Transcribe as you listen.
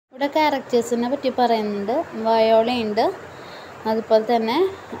ഇവിടെ ക്യാരക്ടേഴ്സിനെ പറ്റി പറയുന്നുണ്ട്. വയോളയുണ്ട്, അതുപോലെ തന്നെ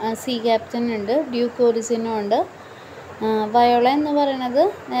സീ ക്യാപ്റ്റൻ ഉണ്ട്, ഡ്യൂക്ക് ഒറിജിനോ ഉണ്ട്. വയോള എന്ന് പറയുന്നത്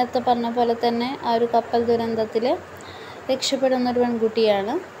നേരത്തെ പറഞ്ഞ പോലെ തന്നെ ആ ഒരു കപ്പൽ ദുരന്തത്തിൽ രക്ഷപ്പെടുന്നൊരു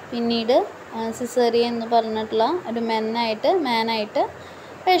പെൺകുട്ടിയാണ്. പിന്നീട് സിസേറിയ എന്ന് പറഞ്ഞിട്ടുള്ള ഒരു മാനായിട്ട്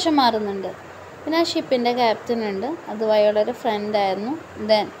വേഷം മാറുന്നുണ്ട്. പിന്നെ ആ ഷിപ്പിൻ്റെ ക്യാപ്റ്റൻ ഉണ്ട്, അത് വയോളയുടെ ഫ്രണ്ടായിരുന്നു.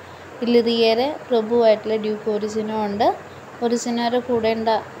 ദെൻ ഇല്ലിറിയയുടെ പ്രഭുവായിട്ടുള്ള ഡ്യൂക്ക് ഒറിജിനോ ഉണ്ട്. ഒറിജിനോയുടെ കൂടെ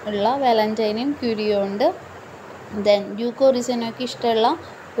ഉള്ള വാലന്റൈനും ക്യൂരിയോ ഉണ്ട്. ദെൻ ഡ്യൂക്ക് ഒറിജിനോയ്ക്ക് ഇഷ്ടമുള്ള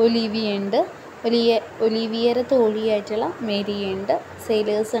ഒലീവിയ ഉണ്ട്. ഒലീവിയയുടെ തോഴിയായിട്ടുള്ള മേരിയ ഉണ്ട്.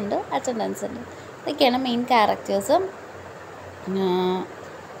 സെയിലേഴ്സ് ഉണ്ട്, അറ്റൻഡൻസ് ഉണ്ട്. ഇതൊക്കെയാണ് മെയിൻ ക്യാരക്ടേഴ്സ്.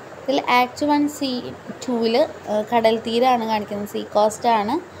 ഇതിൽ ആക്ട് 1 Scene 2 കടൽ തീരമാണ് കാണിക്കുന്നത്, സീ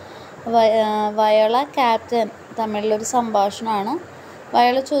കോസ്റ്റാണ്. വയോള ക്യാപ്റ്റൻ തമ്മിലുള്ളൊരു സംഭാഷണമാണ്.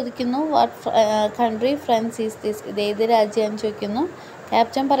 വയോള ചോദിക്കുന്നു what country friends is this, ഇത് ഏത് രാജ്യമാണെന്ന് ചോദിക്കുന്നു.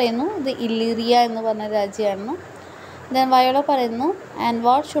 ക്യാപ്റ്റൻ പറയുന്നു ഇത് ഇല്ലിറിയ എന്ന് പറഞ്ഞ രാജ്യമാണെന്ന്. ദെൻ വയോള പറയുന്നു and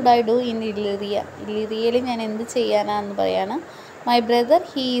what should I do in ഇല്ലിറിയ, ഇല്ലിറിയയിൽ ഞാൻ എന്ത് ചെയ്യാനാണെന്ന് പറയാണ്. My brother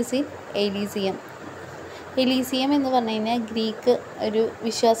he is in Elysium. Elysium എന്ന് പറഞ്ഞു കഴിഞ്ഞാൽ ഗ്രീക്ക് ഒരു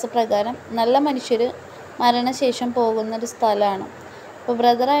വിശ്വാസപ്രകാരം നല്ല മനുഷ്യർ മരണശേഷം പോകുന്നൊരു സ്ഥലമാണ്. അപ്പോൾ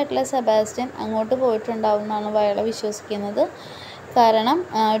ബ്രദറായിട്ടുള്ള സെബാസ്റ്റ്യൻ അങ്ങോട്ട് പോയിട്ടുണ്ടാവും എന്നാണ് വയോള വിശ്വസിക്കുന്നത്. കാരണം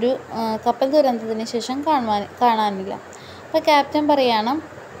ഒരു കപ്പൽ ദുരന്തത്തിന് ശേഷം കാണാനില്ല. അപ്പോൾ ക്യാപ്റ്റൻ പറയാണ്,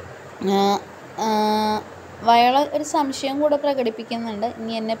 വയോള ഒരു സംശയം കൂടെ പ്രകടിപ്പിക്കുന്നുണ്ട്,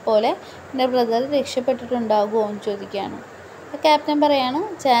 ഇനി എന്നെപ്പോലെ എൻ്റെ ബ്രദർ രക്ഷപ്പെട്ടിട്ടുണ്ടാകുമോ എന്ന് ചോദിക്കുകയാണ്. അപ്പോൾ ക്യാപ്റ്റൻ പറയാണ്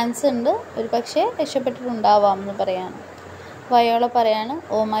ചാൻസ് ഉണ്ട്, ഒരു പക്ഷേ രക്ഷപ്പെട്ടിട്ടുണ്ടാവാം എന്ന് പറയാണ്. വയോള പറയാണ്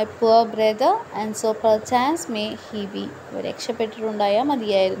oh my poor brother and so per chance may he B, രക്ഷപ്പെട്ടിട്ടുണ്ടായാൽ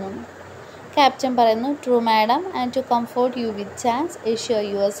മതിയായിരുന്നു. ക്യാപ്റ്റൻ പറയുന്നു true madam and to comfort you with chance എഷ്യൂർ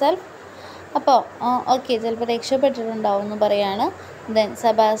your self. അപ്പോൾ ഓക്കെ, ചിലപ്പോൾ രക്ഷപ്പെട്ടിട്ടുണ്ടാവും എന്ന് പറയാണ്. ദെൻ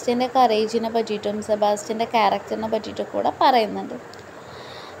സെബാസ്റ്റ്യൻ്റെ കറേജിനെ പറ്റിയിട്ടും സെബാസ്റ്റ്യൻ്റെ ക്യാരക്ടറിനെ പറ്റിയിട്ടും കൂടെ പറയുന്നുണ്ട്.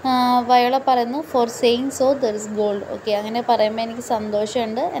 വയോള പറയുന്നു four saying so there is gold. Okay, അങ്ങനെ പറയുമ്പോൾ എനിക്ക്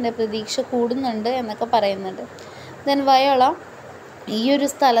സന്തോഷമുണ്ട്, എൻ്റെ പ്രതീക്ഷ കൂടുന്നുണ്ട് എന്നൊക്കെ പറയുന്നുണ്ട്. ദെൻ വയോള ഈ ഒരു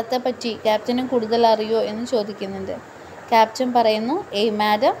സ്ഥലത്തെ പറ്റി ക്യാപ്റ്റന് കൂടുതൽ അറിയോ എന്ന് ചോദിക്കുന്നുണ്ട്. ക്യാപ്റ്റൻ പറയുന്നു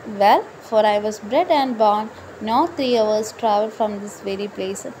madam well for I was bread and bone not 3 hours travel from this very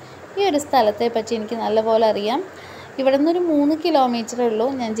place. ഈ ഒരു സ്ഥലത്തെ പറ്റി എനിക്ക് നല്ലപോലെ അറിയാം. ഇവിടെ നിന്നൊരു 3 kilometer ഉള്ളൂ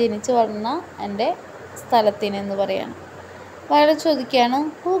ഞാൻ ജനിച്ചു വളർന്ന എൻ്റെ സ്ഥലത്തിനെന്ന് പറയാണ്. വയോള ചോദിക്കുകയാണ്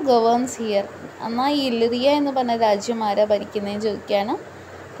ഹൂ ഗവേൺസ് ഹിയർ, എന്നാൽ ഈ ഇല്ലിറിയ എന്ന് പറഞ്ഞ രാജ്യം ആരാ ഭരിക്കുന്നതെന്ന് ചോദിക്കുകയാണ്.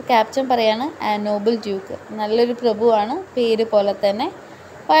 ക്യാപ്റ്റൻ പറയാണ് ആ നോബിൾ ഡ്യൂക്ക്, നല്ലൊരു പ്രഭുവാണ്, പേര് പോലെ തന്നെ.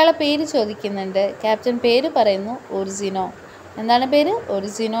 വയോള പേര് ചോദിക്കുന്നുണ്ട്. ക്യാപ്റ്റൻ പേര് പറയുന്നു ഒറിജിനോ. എന്താണ് പേര്?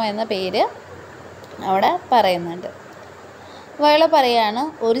 ഒറിജിനോ എന്ന പേര് അവിടെ പറയുന്നുണ്ട്. വയോള പറയാണ്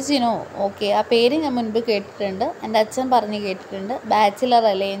ഒറിജിനോ, ഓക്കെ, ആ പേര് ഞാൻ മുൻപ് കേട്ടിട്ടുണ്ട്, എൻ്റെ അച്ഛൻ പറഞ്ഞ് കേട്ടിട്ടുണ്ട്, ബാച്ചിലർ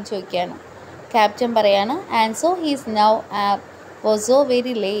അല്ലേ എന്ന് ചോദിക്കുകയാണ്. ക്യാപ്റ്റൻ പറയാണ് and so he's now was so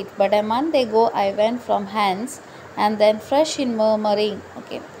very late but A month ago I went from hands and then fresh in murmuring.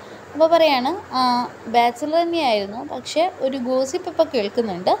 Okay, അപ്പോൾ പറയാണ് ബാച്ചിലർ തന്നെയായിരുന്നു, പക്ഷേ ഒരു ഗോസിപ്പ് ഇപ്പോൾ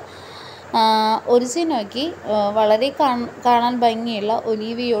കേൾക്കുന്നുണ്ട്. ഒറിജിനോയ്ക്ക് വളരെ കാണാൻ ഭംഗിയുള്ള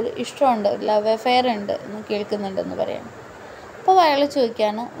ഒലീവിയോട് ഇഷ്ടമുണ്ട്, ലവ് അഫെയർ ഉണ്ട് എന്ന് കേൾക്കുന്നുണ്ടെന്ന് പറയാണ്. അപ്പോൾ വയോള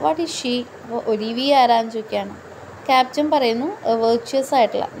ചോദിക്കുകയാണ് വാട്ട് ഈസ് ഷീ, അപ്പോൾ ഒലീവിയ ആരാന്ന് ചോദിക്കുകയാണ്. ക്യാപ്റ്റൻ പറയുന്നു വെർച്വസ്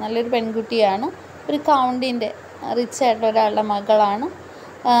ആയിട്ടുള്ള നല്ലൊരു പെൺകുട്ടിയാണ്, ഒരു കൗണ്ടിൻ്റെ റിച്ച് ആയിട്ടുള്ള ഒരാളുടെ മകളാണ്.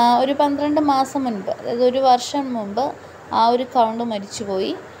 ഒരു 12 മാസം മുൻപ്, അതായത് 1 വർഷം മുമ്പ് ആ ഒരു കൗണ്ട്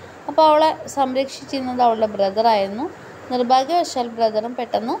മരിച്ചുപോയി. അപ്പോൾ അവളെ സംരക്ഷിച്ചിരുന്നത് അവളുടെ ബ്രദറായിരുന്നു. നിർഭാഗ്യവശാൽ ബ്രദറും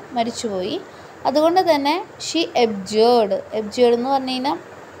പെട്ടെന്ന് മരിച്ചുപോയി. അതുകൊണ്ട് തന്നെ ഷീ എബ്ജേർഡ് എന്ന് പറഞ്ഞു കഴിഞ്ഞാൽ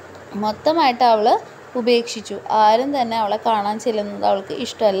മൊത്തമായിട്ട് അവൾ ഉപേക്ഷിച്ചു. ആരും തന്നെ അവളെ കാണാൻ ചെല്ലുന്നത് അവൾക്ക്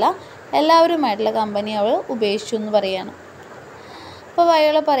ഇഷ്ടമല്ല, എല്ലാവരുമായിട്ടുള്ള കമ്പനി അവൾ ഉപേക്ഷിച്ചു എന്ന് പറയാണ്. അപ്പോൾ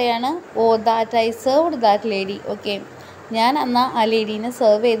വയോള പറയാണ് ഓ that I served that lady. Okay, ഞാൻ എന്നാൽ ആ ലേഡീനെ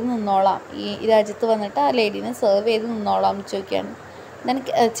സെർവ് ചെയ്ത് നിന്നോളാം, ഈ രാജ്യത്ത് വന്നിട്ട് ആ ലേഡീനെ സെർവ് ചെയ്ത് നിന്നോളാം എന്ന് ചോദിക്കുകയാണ്.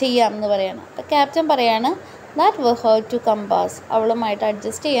 എനിക്ക് ചെയ്യാം എന്ന് പറയാണ്. അപ്പോൾ ക്യാപ്റ്റൻ പറയാണ് that were heard to compass, അവളുമായിട്ട്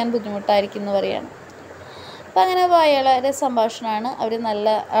adjust ചെയ്യാൻ ബുദ്ധിമുട്ടായിരിക്കും എന്ന് പറയാണ്. അപ്പോൾ അങ്ങനെ വയോളയുടെ സംഭാഷണമാണ്, അവർ നല്ല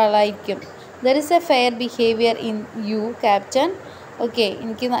ആളായിരിക്കും. There is A fair behaviour in U captain. Okay,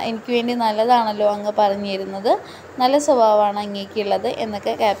 എനിക്ക് വേണ്ടി നല്ലതാണല്ലോ അങ്ങ് പറഞ്ഞു തരുന്നത്, നല്ല സ്വഭാവമാണ് അങ്ങേക്കുള്ളത്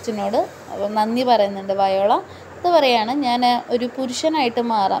എന്നൊക്കെ ക്യാപ്റ്റനോട് നന്ദി പറയുന്നുണ്ട് വയോള. ഇത് പറയാണ് ഞാൻ ഒരു പുരുഷനായിട്ട്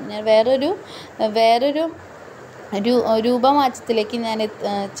മാറാം, ഞാൻ വേറൊരു രൂപമാറ്റത്തിലേക്ക് ഞാൻ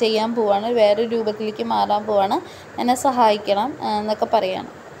ചെയ്യാൻ പോവാണ്, വേറൊരു രൂപത്തിലേക്ക് മാറാൻ പോവാണ്, എന്നെ സഹായിക്കണം എന്നൊക്കെ പറയാണ്.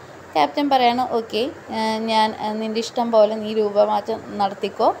 ക്യാപ്റ്റൻ പറയാണ് ഓക്കെ, ഞാൻ നിൻ്റെ ഇഷ്ടം പോലെ നീ രൂപമാറ്റം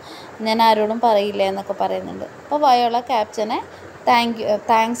നടത്തിക്കോ, ഞാൻ ആരോടും പറയില്ല എന്നൊക്കെ പറയുന്നുണ്ട്. അപ്പോൾ വയോള ക്യാപ്റ്റനെ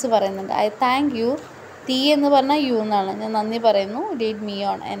താങ്ക്സ് പറയുന്നുണ്ട്. ഐ താങ്ക് യു തീ എന്ന് പറഞ്ഞാൽ യു എന്നാണ്. ഞാൻ നന്ദി പറയുന്നു. ലീഡ് മീ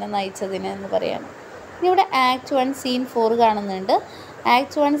ഓൺ, എന്നെ നയിച്ചതിന് എന്ന് പറയാണ്. ഇവിടെ ആക്ട് 1 സീൻ 4 കാണുന്നുണ്ട്.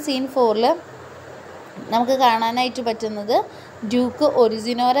 ആക്ട് 1 സീൻ 4 നമുക്ക് കാണാനായിട്ട് പറ്റുന്നത് ഡ്യൂക്ക്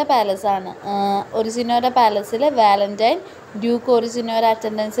ഒറിജിനോര പാലസാണ്. ഒറിജിനോര പാലസിൽ വാലന്റൈൻ, ഡ്യൂക്ക് ഒറിജിനോര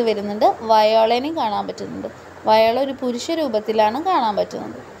അറ്റൻഡൻസ് വരുന്നുണ്ട്. വയോളേനെയും കാണാൻ പറ്റുന്നുണ്ട്. വയോള ഒരു പുരുഷ രൂപത്തിലാണ് കാണാൻ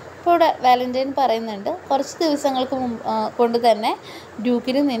പറ്റുന്നത്. അപ്പോൾ ഇവിടെ വാലന്റൈൻ പറയുന്നുണ്ട്, കുറച്ച് ദിവസങ്ങൾക്ക് കൊണ്ട് തന്നെ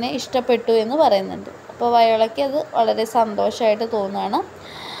ഡ്യൂക്കിന് നിന്നെ ഇഷ്ടപ്പെട്ടു എന്ന് പറയുന്നുണ്ട്. അപ്പോൾ വയോളയ്ക്ക് അത് വളരെ സന്തോഷമായിട്ട് തോന്നുകയാണ്.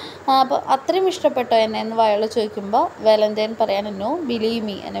 അപ്പോൾ അത്രയും ഇഷ്ടപ്പെട്ടോ എന്നെ എന്ന് വയോള ചോദിക്കുമ്പോൾ വാലന്റൈൻ പറയാൻ, നോ ബിലീവ്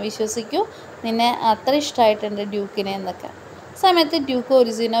മീ, എന്നെ വിശ്വസിക്കൂ, നിന്നെ അത്ര ഇഷ്ടമായിട്ടുണ്ട് ഡ്യൂക്കിനെ എന്നൊക്കെ. സമയത്ത് ഡ്യൂക്ക്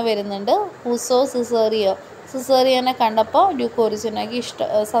ഒറിജിനോ വരുന്നുണ്ട്. ഹൂസോ സിസേറിയനെ കണ്ടപ്പോൾ ഡ്യൂക്ക് ഒറിജിനോയ്ക്ക്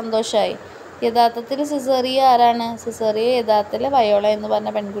സന്തോഷമായി. യഥാർത്ഥത്തിൽ സിസേറിയ ആരാണ്? സിസേറിയ യഥാർത്ഥത്തിൽ വയോള എന്ന്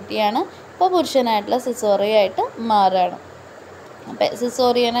പറഞ്ഞ പെൺകുട്ടിയാണ്. ഇപ്പോൾ പുരുഷനായിട്ടുള്ള സിസേറിയായിട്ട് മാറുകയാണ്. അപ്പം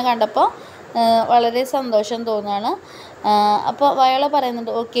സിസേറിയനെ കണ്ടപ്പോൾ വളരെ സന്തോഷം തോന്നുകയാണ്. അപ്പോൾ വയോള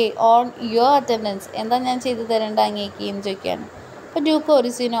പറയുന്നുണ്ട്, ഓക്കെ ഓൺ യുവർ അറ്റൻഡൻസ്, എന്താ ഞാൻ ചെയ്തു തരേണ്ട അങ്ങേക്ക് എന്ന് ചോദിക്കുകയാണ്. അപ്പോൾ ഡ്യൂക്ക്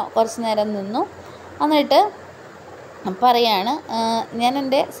ഒറിജിനോ കുറച്ച് നേരം നിന്നു. എന്നിട്ട് പറയാണ്, ഞാൻ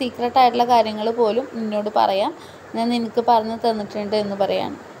എൻ്റെ സീക്രട്ടായിട്ടുള്ള കാര്യങ്ങൾ പോലും നിന്നോട് പറയാം, ഞാൻ നിനക്ക് പറഞ്ഞു തന്നിട്ടുണ്ട് എന്ന്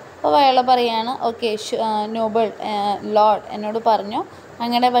പറയാണ്. അപ്പോൾ വയോള പറയാണ്, ഓക്കെ നോബിൾ ലോർഡ്, എന്നോട് പറഞ്ഞു,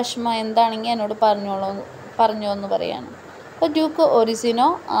 അങ്ങനെ വിഷമം എന്താണെങ്കിൽ എന്നോട് പറഞ്ഞോ എന്ന് പറയാണ്. അപ്പോൾ ഡ്യൂക്ക് ഒറിജിനോ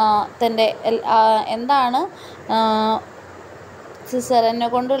തൻ്റെ എന്താണ് സിസേറിയനെ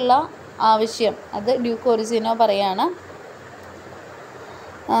കൊണ്ടുള്ള ആവശ്യം അത് ഡ്യൂക്ക് ഒറിജിനോ പറയാണ്.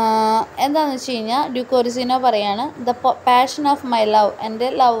 എന്താണെന്ന് വെച്ച് കഴിഞ്ഞാൽ ഡ്യൂക്ക് ഒറിജിനോ പറയാണ്, the passion of my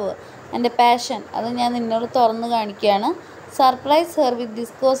love, എൻ്റെ പാഷൻ അത് ഞാൻ നിന്നോട് തുറന്ന് കാണിക്കുകയാണ്. Surprise her with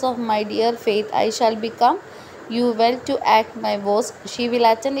discourse of my dear faith, I shall become you well to act my was, she will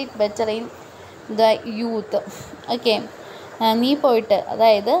attend it better in the youth. Okay, നീ പോയിട്ട്,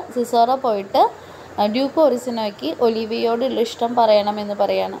 അതായത് സിസോറ പോയിട്ട് ഡ്യൂക്ക് ഒറിജിനോയ്ക്ക് ഒലിവിയോടുള്ള ഇഷ്ടം പറയണമെന്ന്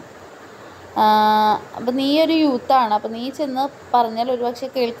പറയാണ്. അപ്പം നീ ഒരു യൂത്താണ്, അപ്പോൾ നീ ചെന്ന് പറഞ്ഞാൽ ഒരുപക്ഷെ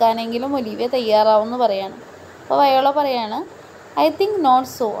കേൾക്കാനെങ്കിലും ഒലിവിയ തയ്യാറാവുമെന്ന് പറയാണ്. അപ്പോൾ വയോള പറയാണ്, ഐ തിങ്ക് നോട്ട്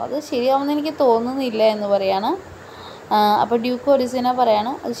സോ, അത് ശരിയാവുമെന്ന് എനിക്ക് തോന്നുന്നില്ല എന്ന് പറയാണ്. അപ്പോൾ ഡ്യൂക്ക് ഒറിജിനോ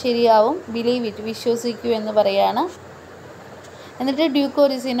പറയാണ്, അത് ശരിയാവും, ബിലീവ് ഇറ്റ്, വിശ്വസിക്കൂ എന്ന് പറയാണ്. എന്നിട്ട് ഡ്യൂക്ക്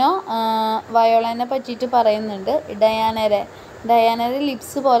ഒറിജിനോ വയോളനെ പറ്റിയിട്ട് പറയുന്നുണ്ട്, ഡയാനയുടെ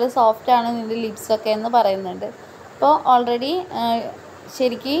ലിപ്സ് പോലെ സോഫ്റ്റാണ് നിൻ്റെ ലിപ്സൊക്കെ എന്ന് പറയുന്നുണ്ട്. അപ്പോൾ ഓൾറെഡി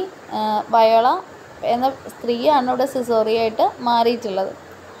ശരിക്ക് വയോള എന്ന സ്ത്രീയാണ് ഇവിടെ സിസേറിയായിട്ട് മാറിയിട്ടുള്ളത്.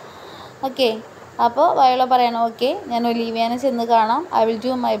 ഓക്കെ, അപ്പോൾ വയോള പറയണം, ഓക്കെ ഞാൻ ഒലീവിയനെ ചെന്ന് കാണാം, I will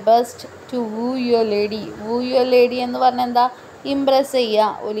do my best to woo your lady എന്ന് പറഞ്ഞാൽ എന്താ, ഇംപ്രസ് ചെയ്യുക,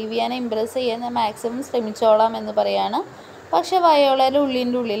 ഒലീവിയനെ ഇംപ്രസ് ചെയ്യാൻ ഞാൻ മാക്സിമം ശ്രമിച്ചോളാം എന്ന് പറയാണ്. പക്ഷേ വയോളയുടെ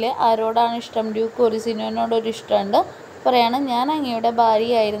ഉള്ളിൽ ആരോടാണ് ഇഷ്ടം? ഡ്യൂക്ക് ഒറിജിനോനോടൊരു ഇഷ്ടമുണ്ട്. പറയാണ്, ഞാൻ അങ്ങയുടെ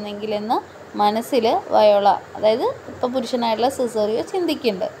ഭാര്യയായിരുന്നെങ്കിലെന്ന് മനസ്സിൽ വയോള, അതായത് ഇപ്പോൾ പുരുഷനായിട്ടുള്ള സിസേറിയോ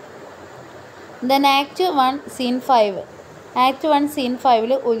ചിന്തിക്കുന്നുണ്ട്. Then act 1 scene 5. Act 1 scene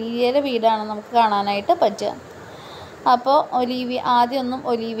 5 ഒലീവിയയുടെ വീടാണ് നമുക്ക് കാണാനായിട്ട് പറ്റുക. അപ്പോൾ ആദ്യമൊന്നും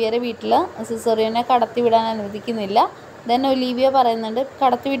ഒലീവിയയുടെ വീട്ടിൽ സിസേറിയോനെ കടത്തിവിടാൻ അനുവദിക്കുന്നില്ല. ദെൻ ഒലീവിയ പറയുന്നുണ്ട്,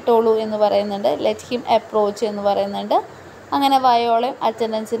 കടത്തിവിട്ടോളൂ എന്ന് പറയുന്നുണ്ട്, ലെറ്റ് ഹിം അപ്രോച്ച് എന്ന് പറയുന്നുണ്ട്. അങ്ങനെ വയോളയും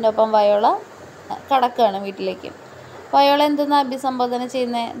അറ്റൻഡൻസിൻ്റെ ഒപ്പം വയോള കടക്കുകയാണ് വീട്ടിലേക്ക്. വയോള എന്തെന്ന് അഭിസംബോധന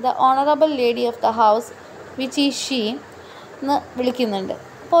ചെയ്യുന്നത്? The honourable lady of the house which is she എന്ന് വിളിക്കുന്നുണ്ട്.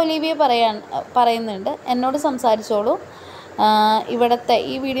 അപ്പോൾ ഒലീവിയ പറയുന്നുണ്ട്, എന്നോട് സംസാരിച്ചോളൂ, ഇവിടുത്തെ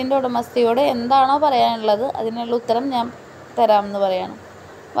ഈ വീടിൻ്റെ ഉടമസ്ഥയോട് എന്താണോ പറയാനുള്ളത് അതിനുള്ള ഉത്തരം ഞാൻ തരാമെന്ന് പറയാണ്.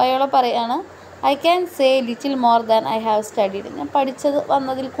 വയോള പറയാണ്, I can say little more than I have studied, ഞാൻ പഠിച്ചത്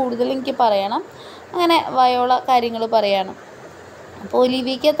വന്നതിൽ കൂടുതൽ എനിക്ക് പറയണം. അങ്ങനെ വയോള കാര്യങ്ങൾ പറയാണ്. അപ്പോൾ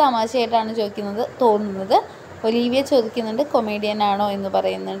ഒലീവിയയ്ക്ക് തമാശയായിട്ടാണ് തോന്നുന്നത്. ഒലീവിയ ചോദിക്കുന്നുണ്ട്, കൊമേഡിയനാണോ എന്ന്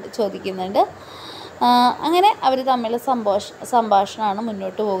ചോദിക്കുന്നുണ്ട്. അങ്ങനെ അവർ തമ്മിലുള്ള സംഭാഷണമാണ്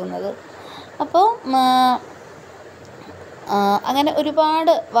മുന്നോട്ട് പോകുന്നത്. അപ്പോൾ അങ്ങനെ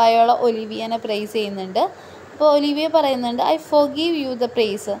ഒരുപാട് വയോള ഒലീവിയനെ പ്രൈസ് ചെയ്യുന്നുണ്ട്. അപ്പോൾ ഒലീവിയ പറയുന്നുണ്ട്, I forgive you the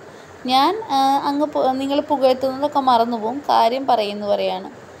price, ഞാൻ നിങ്ങൾ പുകഴ്ത്തുന്നതൊക്കെ മറന്നുപോകും, കാര്യം പറയുമെന്ന് പറയാണ്.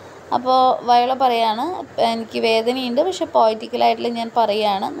 അപ്പോൾ വയോള പറയാണ്, എനിക്ക് വേദനയുണ്ട്, പക്ഷെ പോയറ്റിക്കലായിട്ടുള്ള ഞാൻ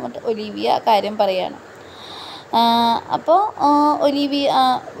പറയുകയാണ് എന്നിട്ട് ഒലീവിയ കാര്യം പറയാണ്. അപ്പോൾ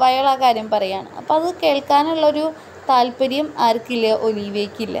വയോള കാര്യം പറയാണ്. അപ്പോൾ അത് കേൾക്കാനുള്ളൊരു താല്പര്യം ആർക്കില്ല?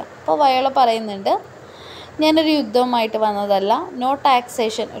 ഒലീവിയയ്ക്കില്ല. അപ്പോൾ വയോള പറയുന്നുണ്ട്, ഞാനൊരു യുദ്ധവുമായിട്ട് വന്നതല്ല, നോ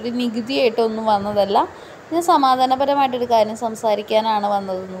ടാക്സേഷൻ, ഒരു നികുതിയായിട്ടൊന്നും വന്നതല്ല, ഞാൻ സമാധാനപരമായിട്ടൊരു കാര്യം സംസാരിക്കാനാണ്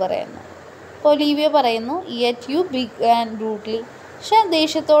വന്നതെന്ന് പറയുന്നു. അപ്പോൾ ഒലീവിയ പറയുന്നു, yet U big and brutally, പക്ഷേ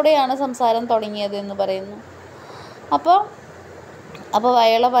ദേഷ്യത്തോടെയാണ് സംസാരം തുടങ്ങിയത് എന്ന് പറയുന്നു. അപ്പോൾ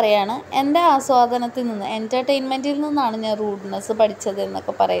വയോള പറയാണ്, എൻ്റെ ആസ്വാദനത്തിൽ നിന്ന്, എൻ്റർടൈൻമെൻറ്റിൽ നിന്നാണ് ഞാൻ റൂഡ്നെസ് പഠിച്ചത്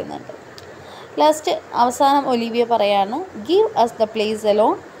എന്നൊക്കെ പറയുന്നുണ്ട്. ലാസ്റ്റ് അവസാനം ഒലീവിയ പറയാണ്, give us the place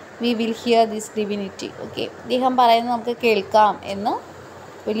alone, we will hear this divinity. Okay, അദ്ദേഹം പറയുന്നത് നമുക്ക് കേൾക്കാം എന്ന്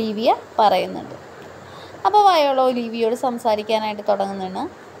ഒലീവിയ പറയുന്നുണ്ട്. അപ്പോൾ വയോള ഒലീവിയോട് സംസാരിക്കാനായിട്ട് തുടങ്ങുന്നതാണ്.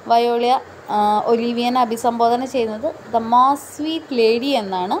 വയോള ഒലീവിയനെ അഭിസംബോധന ചെയ്യുന്നത് ദ മോസ്റ്റ് സ്വീറ്റ് ലേഡി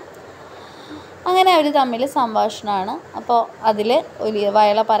എന്നാണ്. അങ്ങനെ അവർ തമ്മിൽ സംഭാഷണമാണ്. അപ്പോൾ അതിൽ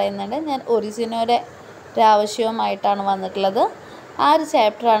വയോള പറയുന്നുണ്ട്, ഞാൻ ഒറിജിനോയുടെ ഒരാവശ്യവുമായിട്ടാണ് വന്നിട്ടുള്ളത്, ആ ഒരു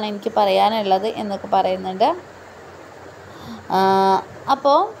ചാപ്റ്ററാണ് എനിക്ക് പറയാനുള്ളത് എന്നൊക്കെ പറയുന്നുണ്ട്.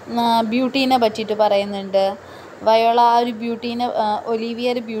 അപ്പോൾ ബ്യൂട്ടീനെ പറ്റിയിട്ട് പറയുന്നുണ്ട്. വയോള ആ ഒരു ബ്യൂട്ടീനെ, ഒലീവിയ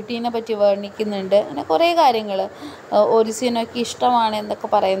ഒരു ബ്യൂട്ടീനെ പറ്റി വർണ്ണിക്കുന്നുണ്ട്. അങ്ങനെ കുറേ കാര്യങ്ങൾ ഒറിജിനോയ്ക്ക് ഇഷ്ടമാണ് എന്നൊക്കെ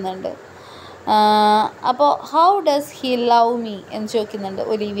പറയുന്നുണ്ട്. അപ്പോൾ how does he love me എന്ന് ചോദിക്കുന്നുണ്ട്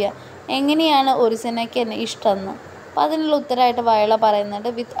ഒലീവിയ. എങ്ങനെയാണ് ഒറിജിനോയ്ക്ക് എന്നെ ഇഷ്ടമെന്ന്. അപ്പോൾ അതിനുള്ള ഉത്തരമായിട്ട് വയോള പറയുന്നുണ്ട്,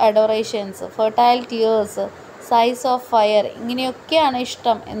 വിത്ത് അഡോറേഷൻസ്, fertile tears, size of fire, ഇങ്ങനെയൊക്കെയാണ്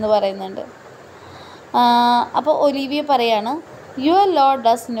ഇഷ്ടം എന്ന് പറയുന്നുണ്ട്. അപ്പോൾ ഒലീവിയ പറയാണ്, your Lord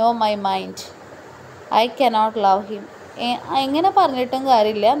does know my mind, I cannot love him. എങ്ങനെ പറഞ്ഞിട്ടും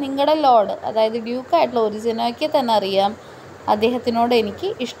കാര്യമില്ല, നിങ്ങളുടെ ലോർഡ്, അതായത് ഡ്യൂക്കായിട്ടുള്ള ഒറിജിനോയ്ക്ക് തന്നെ അറിയാം അദ്ദേഹത്തിനോട് എനിക്ക്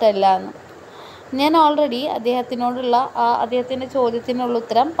ഇഷ്ടമല്ല എന്ന്. ഞാൻ ഓൾറെഡി അദ്ദേഹത്തിൻ്റെ ചോദ്യത്തിനുള്ള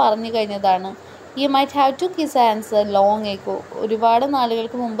ഉത്തരം പറഞ്ഞു കഴിഞ്ഞതാണ്. You might have to his answer long ago. ഒരുപാട്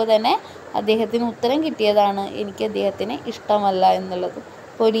നാളുകൾക്ക് മുമ്പ് തന്നെ അദ്ദേഹത്തിന് ഉത്തരം കിട്ടിയതാണ് എനിക്ക് അദ്ദേഹത്തിന് ഇഷ്ടമല്ല എന്നുള്ളത്.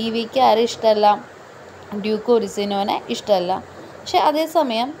 ഒലീവിയയ്ക്ക് ആരും ഇഷ്ടമല്ല, ഡ്യൂക്ക് ഒറിജിനോനെ ഇഷ്ടമല്ല. പക്ഷെ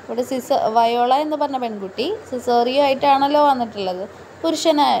അതേസമയം ഇവിടെ വയോള എന്ന് പറഞ്ഞ പെൺകുട്ടി സിസേറിയോ ആയിട്ടാണല്ലോ വന്നിട്ടുള്ളത്,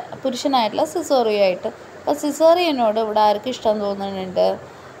 പുരുഷനായിട്ടുള്ള സിസേറിയോ ആയിട്ട്. അപ്പോൾ സിസേറിയനോട് ഇവിടെ ആർക്ക് ഇഷ്ടം തോന്നുന്നുണ്ട്?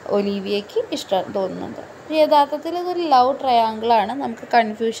 ഒലീവിയയ്ക്ക് ഇഷ്ടം തോന്നുന്നുണ്ട്. യഥാർത്ഥത്തിൽ ഇതൊരു ലവ് ട്രയാങ്കിളാണ്, നമുക്ക്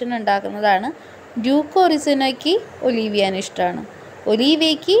കൺഫ്യൂഷൻ ഉണ്ടാക്കുന്നതാണ്. ഡ്യൂക്ക് ഒറിജിനോയ്ക്ക് ഒലീവിയനെ ഇഷ്ടമാണ്,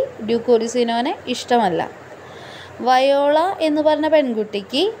 ഒലീവിയയ്ക്ക് ഡ്യൂക്ക് ഒറിജിനോനെ ഇഷ്ടമല്ല. വയോള എന്ന് പറഞ്ഞ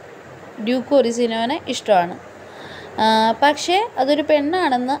പെൺകുട്ടിക്ക് ഡ്യൂക്ക് ഒറിജിനോനെ ഇഷ്ടമാണ്. പക്ഷേ അതൊരു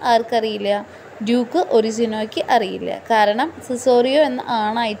പെണ്ണാണെന്ന് ആർക്കറിയില്ല? ഡ്യൂക്ക് ഒറിജിനോയ്ക്ക് അറിയില്ല. കാരണം സിസേറിയോ എന്ന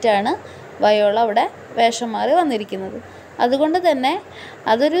ആണായിട്ടാണ് വയോള അവിടെ വേഷം മാറി വന്നിരിക്കുന്നത്. അതുകൊണ്ട് തന്നെ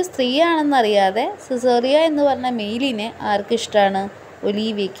അതൊരു സ്ത്രീയാണെന്നറിയാതെ സിസേറിയ എന്ന് പറഞ്ഞ മെയിലിനെ ആർക്ക് ഇഷ്ടമാണ്?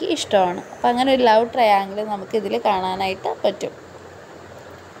 ഒലീവിയയ്ക്ക് ഇഷ്ടമാണ്. അപ്പം അങ്ങനെ ഒരു ലവ് ട്രയാങ്കിൾ നമുക്കിതിൽ കാണാനായിട്ട് പറ്റും.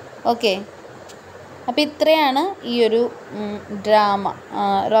 ഓക്കെ, അപ്പോൾ ഇത്രയാണ് ഈ ഒരു ഡ്രാമ,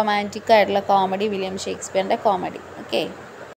 റൊമാൻറ്റിക് ആയിട്ടുള്ള കോമഡി, വില്യം ഷേക്സ്പിയറിൻ്റെ കോമഡി. ഓക്കെ.